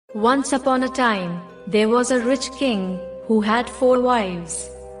Once upon a time, there was a rich king who had 4 wives.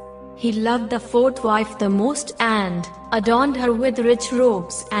 He loved the fourth wife the most and adorned her with rich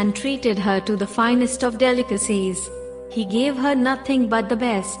robes and treated her to the finest of delicacies. He gave her nothing but the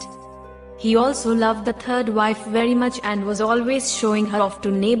best. He also loved the third wife very much and was always showing her off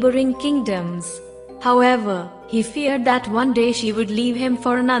to neighboring kingdoms. However, he feared that one day she would leave him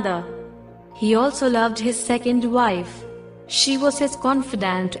for another. He also loved his second wife. She was his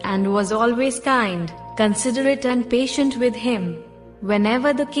confidant and was always kind, considerate and patient with him.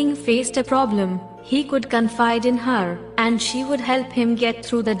 Whenever the king faced a problem, he could confide in her, and she would help him get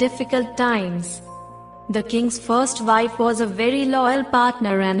through the difficult times. The king's first wife was a very loyal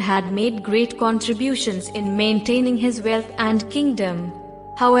partner and had made great contributions in maintaining his wealth and kingdom.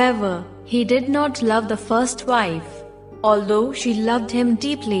 However, he did not love the first wife. Although she loved him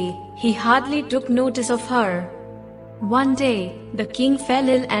deeply, he hardly took notice of her. One day, the king fell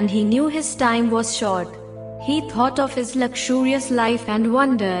ill and he knew his time was short. He thought of his luxurious life and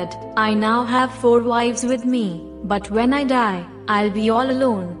wondered, I now have 4 wives with me, but when I die, I'll be all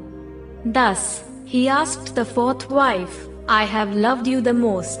alone. Thus, he asked the fourth wife, I have loved you the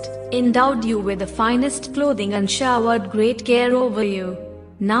most, endowed you with the finest clothing and showered great care over you.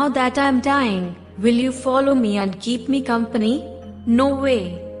 Now that I am dying, will you follow me and keep me company? No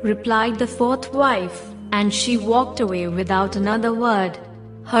way, replied the fourth wife, and she walked away without another word.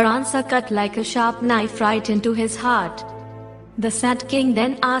 Her answer cut like a sharp knife right into his heart. The sad king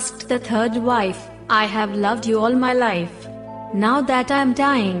then asked the third wife, I have loved you all my life. Now that I am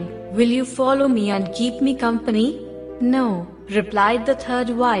dying, will you follow me and keep me company? No, replied the third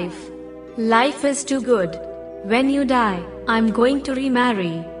wife. Life is too good. When you die, I'm going to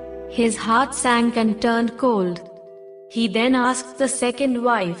remarry. His heart sank and turned cold. He then asked the second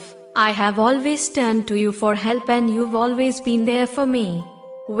wife, I have always turned to you for help and you've always been there for me.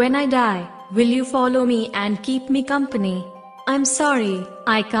 When I die, will you follow me and keep me company? I'm sorry,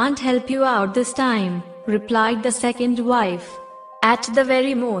 I can't help you out this time, replied the second wife. At the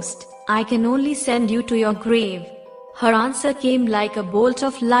very most, I can only send you to your grave. Her answer came like a bolt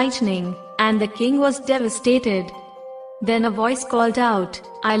of lightning, and the king was devastated. Then a voice called out,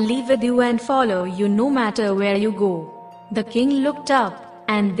 I'll leave with you and follow you no matter where you go. The king looked up,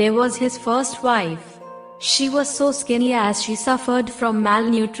 and there was his first wife. She was so skinny as she suffered from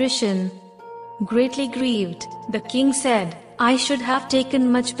malnutrition. Greatly grieved, the king said, I should have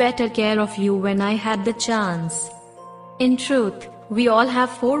taken much better care of you when I had the chance. In truth, we all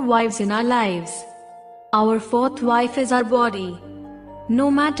have 4 wives in our lives. Our fourth wife is our body. No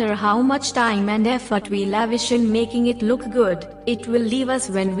matter how much time and effort we lavish in making it look good, it will leave us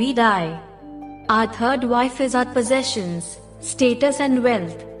when we die. Our third wife is our possessions, status and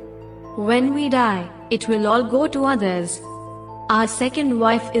wealth. When we die, it will all go to others. Our second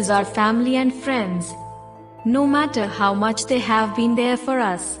wife is our family and friends. No matter how much they have been there for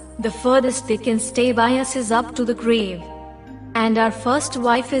us, the furthest they can stay by us is up to the grave. And our first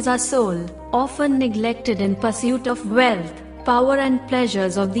wife is our soul, often neglected in pursuit of wealth, power and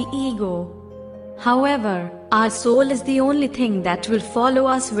pleasures of the ego. However, our soul is the only thing that will follow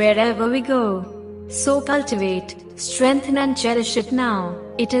us wherever we go. So cultivate, strengthen and cherish it now.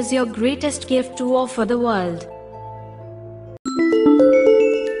 It is your greatest gift to offer the world.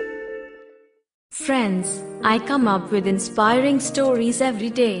 Friends, I come up with inspiring stories every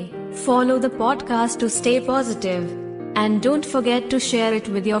day. Follow the podcast to stay positive. And don't forget to share it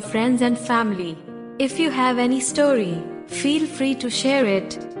with your friends and family. If you have any story, feel free to share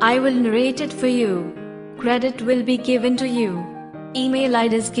it. I will narrate it for you. Credit will be given to you. Email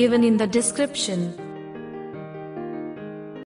ID is given in the description.